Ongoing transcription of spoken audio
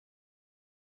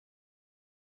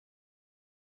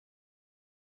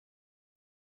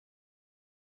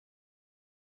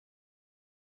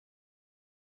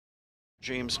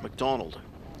James McDonald.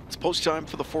 It's post time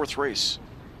for the fourth race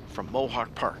from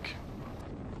Mohawk Park.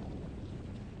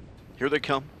 Here they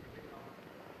come.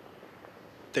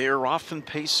 They are off and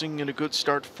pacing in a good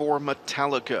start for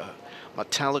Metallica.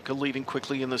 Metallica leading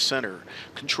quickly in the center.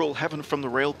 Control Heaven from the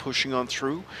rail pushing on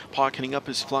through, pocketing up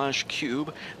his Flash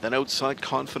Cube. Then outside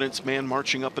Confidence Man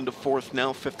marching up into fourth.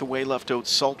 Now fifth away left out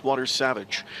Saltwater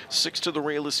Savage. Sixth to the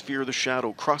rail is Fear the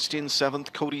Shadow. Crossed in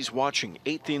seventh, Cody's Watching.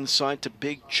 Eighth inside to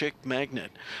Big Chick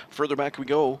Magnet. Further back we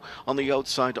go. On the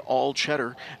outside All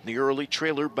Cheddar. The early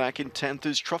trailer back in 10th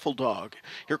is Truffle Dog.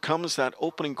 Here comes that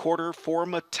opening quarter for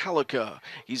Metallica.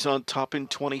 He's on top in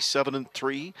 27 and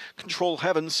 3. Control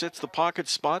Heaven sits the pocket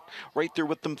spot. Right there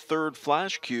with them third,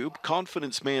 Flash Cube.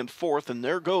 Confidence Man fourth, and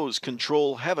there goes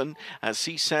Control Heaven as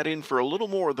he sat in for a little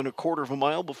more than a quarter of a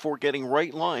mile before getting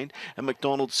right line, and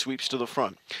McDonald sweeps to the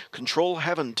front. Control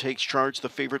Heaven takes charge. The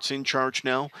favorites in charge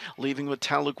now, leaving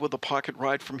Metallic with a pocket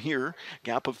ride from here.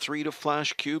 Gap of 3 to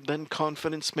Flash Cube, then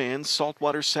Confidence Man,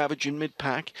 Saltwater Savage in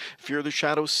mid-pack. Fear the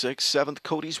Shadow 6, 7th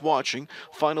Cody's Watching.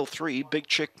 Final 3, Big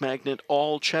Chick Magnet,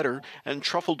 All Cheddar, and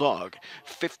Truffle Dog.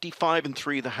 55 and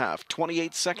 3 the half.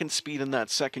 28-second speed in that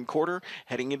second quarter.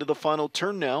 Heading into the final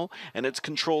turn now, and it's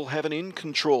Control Heaven in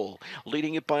control,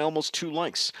 leading it by almost 2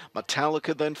 lengths.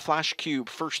 Metallica, then Flash Cube,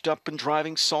 first up and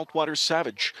driving Saltwater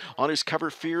Savage. On his cover,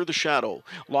 Fear the Shadow.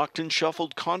 Locked and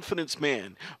shuffled, Confidence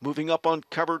Man. Moving up on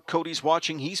cover, Cody's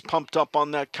Watching. He's pumped up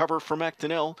on that cover from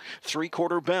Actonel.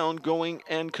 Three-quarter bound going,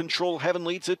 and Control Heaven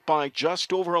leads it by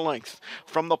just over a length.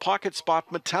 From the pocket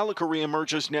spot, Metallica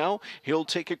reemerges now. He'll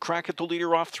take a crack at the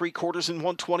leader off 3/4 in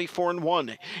 124 and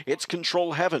 1. It's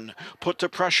Control Heaven put to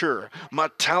pressure.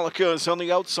 Metallica is on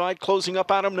the outside, closing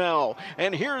up at him now.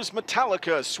 And here's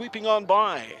Metallica sweeping on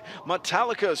by.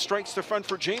 Metallica strikes the front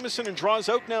for Jameson and draws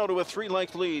out now to a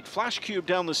 3-length lead. Flash Cube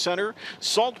down the center.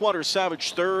 Saltwater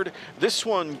Savage third. This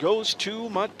one goes to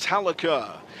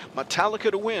Metallica.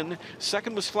 Metallica to win.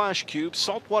 Second was Flash Cube.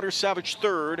 Saltwater Savage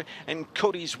third. And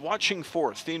Cody's Watching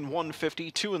fourth in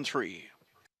 152 and 3.